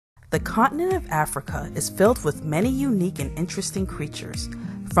The continent of Africa is filled with many unique and interesting creatures,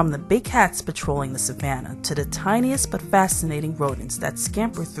 from the big cats patrolling the savannah to the tiniest but fascinating rodents that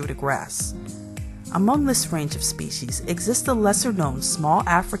scamper through the grass. Among this range of species exist the lesser-known small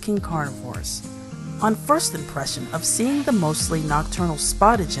African carnivores. On first impression of seeing the mostly nocturnal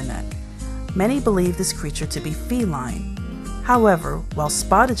spotted genet, many believe this creature to be feline. However, while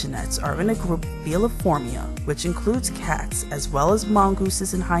spotted genets are in a group Feliformia, which includes cats as well as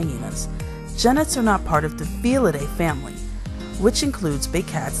mongooses and hyenas, genets are not part of the Felidae family, which includes big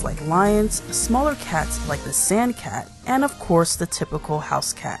cats like lions, smaller cats like the sand cat, and of course the typical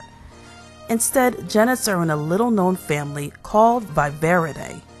house cat. Instead, genets are in a little-known family called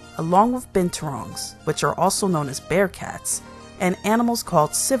Viveridae, along with binturongs, which are also known as bear cats, and animals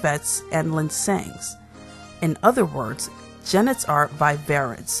called civets and linsangs. In other words, genets are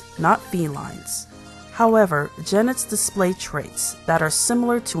viverids, not felines. However, genets display traits that are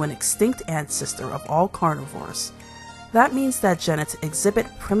similar to an extinct ancestor of all carnivores. That means that genets exhibit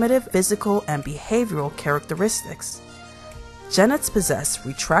primitive physical and behavioral characteristics. Genets possess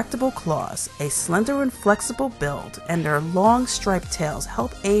retractable claws, a slender and flexible build, and their long striped tails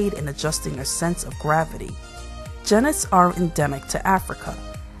help aid in adjusting their sense of gravity. Genets are endemic to Africa.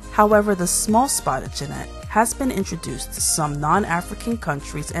 However, the small spotted genet has been introduced to some non-African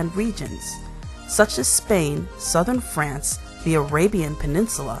countries and regions, such as Spain, southern France, the Arabian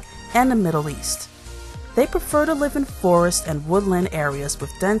Peninsula, and the Middle East. They prefer to live in forest and woodland areas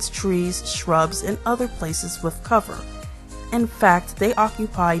with dense trees, shrubs, and other places with cover. In fact, they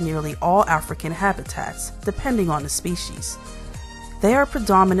occupy nearly all African habitats, depending on the species. They are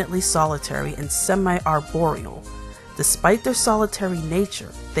predominantly solitary and semi-arboreal. Despite their solitary nature,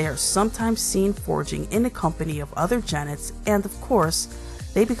 they are sometimes seen foraging in the company of other genets, and of course,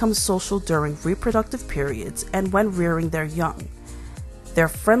 they become social during reproductive periods and when rearing their young. Their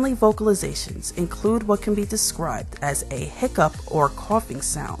friendly vocalizations include what can be described as a hiccup or coughing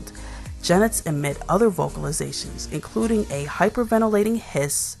sound. Genets emit other vocalizations, including a hyperventilating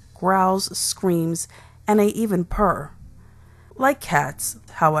hiss, growls, screams, and a even purr. Like cats,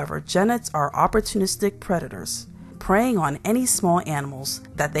 however, genets are opportunistic predators, preying on any small animals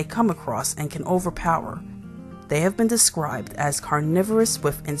that they come across and can overpower. They have been described as carnivorous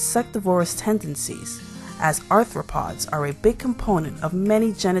with insectivorous tendencies, as arthropods are a big component of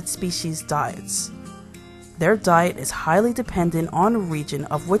many genet species' diets. Their diet is highly dependent on the region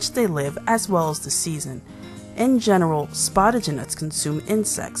of which they live as well as the season. In general, spotted genets consume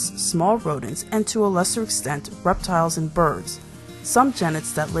insects, small rodents, and to a lesser extent, reptiles and birds. Some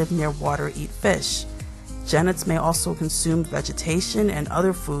genets that live near water eat fish. Genets may also consume vegetation and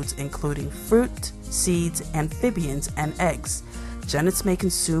other foods including fruit, seeds, amphibians, and eggs. Genets may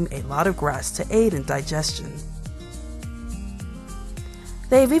consume a lot of grass to aid in digestion.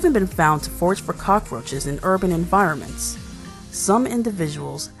 They have even been found to forage for cockroaches in urban environments. Some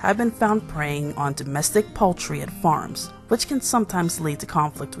individuals have been found preying on domestic poultry at farms, which can sometimes lead to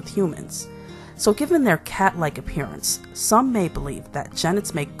conflict with humans. So given their cat-like appearance, some may believe that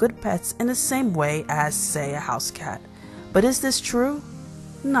genets make good pets in the same way as, say, a house cat. But is this true?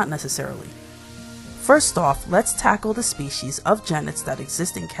 Not necessarily. First off, let's tackle the species of genets that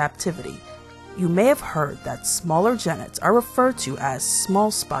exist in captivity. You may have heard that smaller genets are referred to as small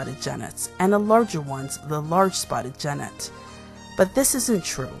spotted genets, and the larger ones the large spotted genet. But this isn't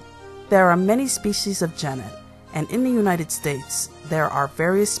true. There are many species of genet, and in the United States, there are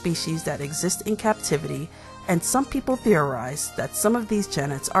various species that exist in captivity, and some people theorize that some of these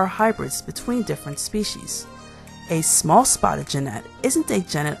genets are hybrids between different species. A small spotted genet isn't a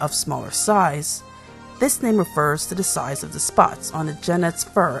genet of smaller size. This name refers to the size of the spots on the genet's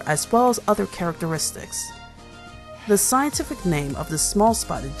fur as well as other characteristics. The scientific name of the small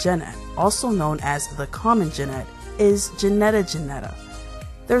spotted genet, also known as the common genet, is Genetta genetta.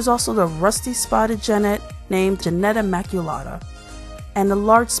 There's also the rusty spotted genet named Genetta maculata, and the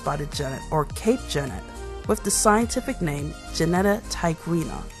large spotted genet or Cape genet with the scientific name Genetta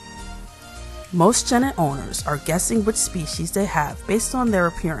tigrina. Most genet owners are guessing which species they have based on their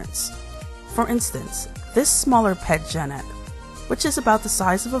appearance. For instance, this smaller pet genet, which is about the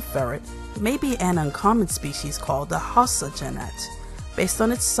size of a ferret, may be an uncommon species called the Hausa genet, based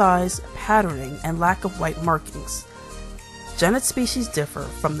on its size, patterning, and lack of white markings. Genet species differ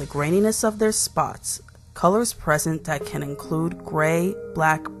from the graininess of their spots, colors present that can include gray,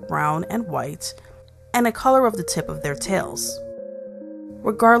 black, brown, and white, and the color of the tip of their tails.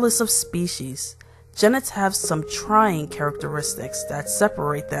 Regardless of species, genets have some trying characteristics that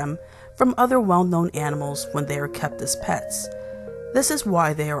separate them from other well-known animals when they are kept as pets. This is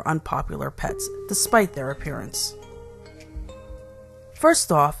why they are unpopular pets, despite their appearance.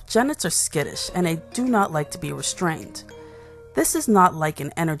 First off, genets are skittish and they do not like to be restrained. This is not like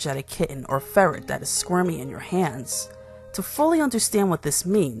an energetic kitten or ferret that is squirmy in your hands. To fully understand what this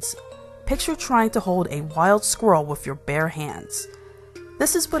means, picture trying to hold a wild squirrel with your bare hands.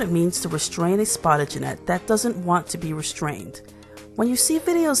 This is what it means to restrain a spotted genet that doesn't want to be restrained. When you see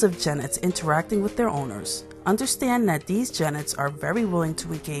videos of genets interacting with their owners, understand that these genets are very willing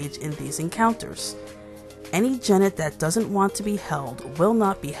to engage in these encounters. Any genet that doesn't want to be held will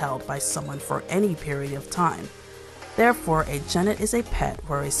not be held by someone for any period of time. Therefore, a genet is a pet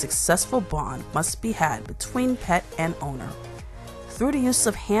where a successful bond must be had between pet and owner. Through the use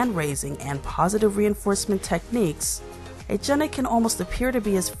of hand raising and positive reinforcement techniques, a genet can almost appear to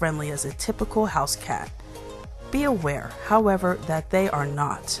be as friendly as a typical house cat. Be aware, however, that they are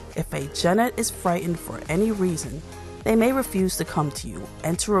not. If a genet is frightened for any reason, they may refuse to come to you,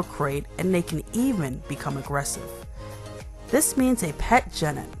 enter a crate, and they can even become aggressive. This means a pet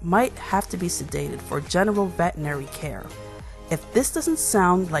genet might have to be sedated for general veterinary care. If this doesn't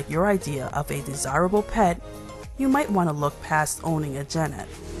sound like your idea of a desirable pet, you might want to look past owning a genet.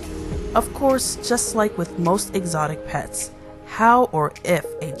 Of course, just like with most exotic pets, how or if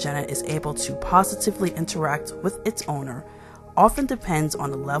a genet is able to positively interact with its owner often depends on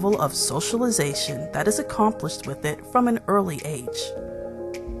the level of socialization that is accomplished with it from an early age.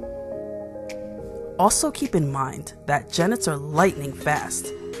 Also keep in mind that genets are lightning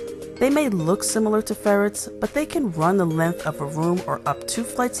fast. They may look similar to ferrets, but they can run the length of a room or up 2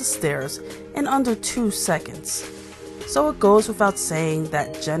 flights of stairs in under 2 seconds. So it goes without saying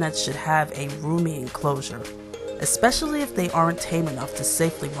that genets should have a roomy enclosure, especially if they aren't tame enough to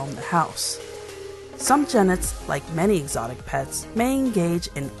safely roam the house. Some genets, like many exotic pets, may engage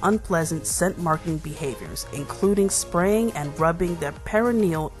in unpleasant scent-marking behaviors, including spraying and rubbing their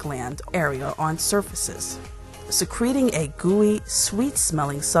perineal gland area on surfaces, secreting a gooey,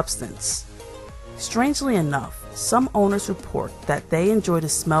 sweet-smelling substance. Strangely enough, some owners report that they enjoy the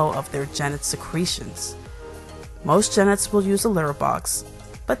smell of their genet secretions. Most genets will use a litter box,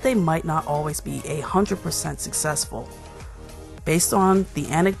 but they might not always be 100% successful. Based on the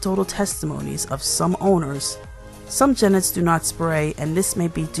anecdotal testimonies of some owners, some genets do not spray, and this may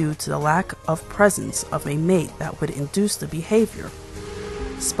be due to the lack of presence of a mate that would induce the behavior.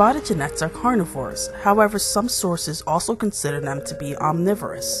 Spotted genets are carnivores, however some sources also consider them to be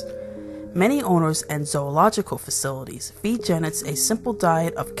omnivorous. Many owners and zoological facilities feed genets a simple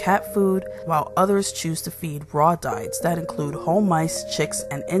diet of cat food, while others choose to feed raw diets that include whole mice, chicks,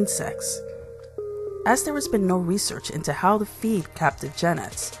 and insects. As there has been no research into how to feed captive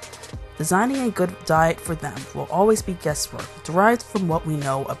genets, designing a good diet for them will always be guesswork derived from what we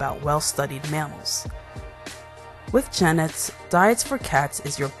know about well-studied mammals. With genets, diets for cats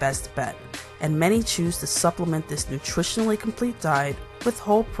is your best bet, and many choose to supplement this nutritionally complete diet with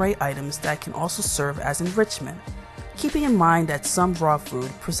whole prey items that can also serve as enrichment, keeping in mind that some raw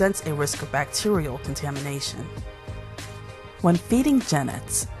food presents a risk of bacterial contamination. When feeding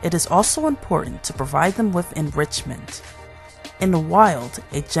genets, it is also important to provide them with enrichment. In the wild,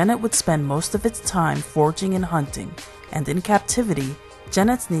 a genet would spend most of its time foraging and hunting, and in captivity,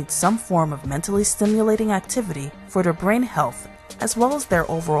 genets need some form of mentally stimulating activity for their brain health as well as their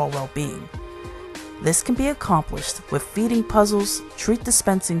overall well-being. This can be accomplished with feeding puzzles, treat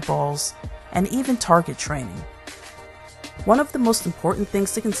dispensing balls, and even target training. One of the most important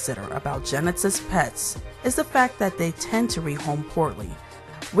things to consider about genets as pets is the fact that they tend to rehome poorly,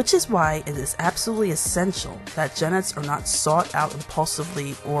 which is why it is absolutely essential that genets are not sought out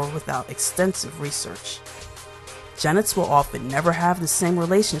impulsively or without extensive research. Genets will often never have the same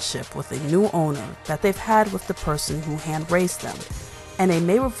relationship with a new owner that they've had with the person who hand-raised them, and they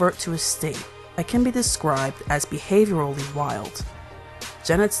may revert to a state that can be described as behaviorally wild.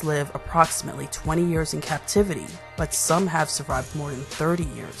 Genets live approximately 20 years in captivity, but some have survived more than 30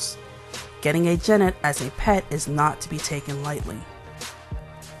 years. Getting a genet as a pet is not to be taken lightly.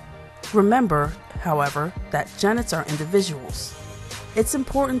 Remember, however, that genets are individuals. It's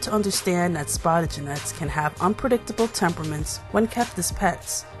important to understand that spotted genets can have unpredictable temperaments when kept as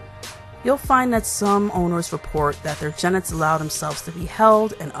pets. You'll find that some owners report that their genets allow themselves to be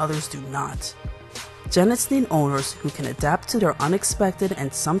held and others do not. Genets need owners who can adapt to their unexpected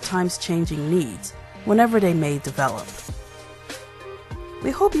and sometimes changing needs whenever they may develop. We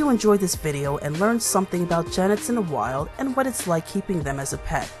hope you enjoyed this video and learned something about genets in the wild and what it's like keeping them as a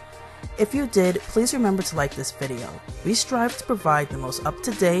pet. If you did, please remember to like this video. We strive to provide the most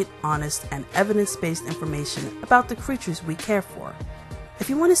up-to-date, honest, and evidence-based information about the creatures we care for. If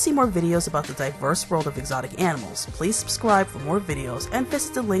you want to see more videos about the diverse world of exotic animals, please subscribe for more videos and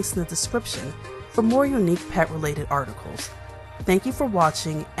visit the links in the description for more unique pet-related articles. Thank you for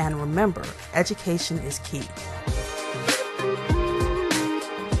watching, and remember, education is key.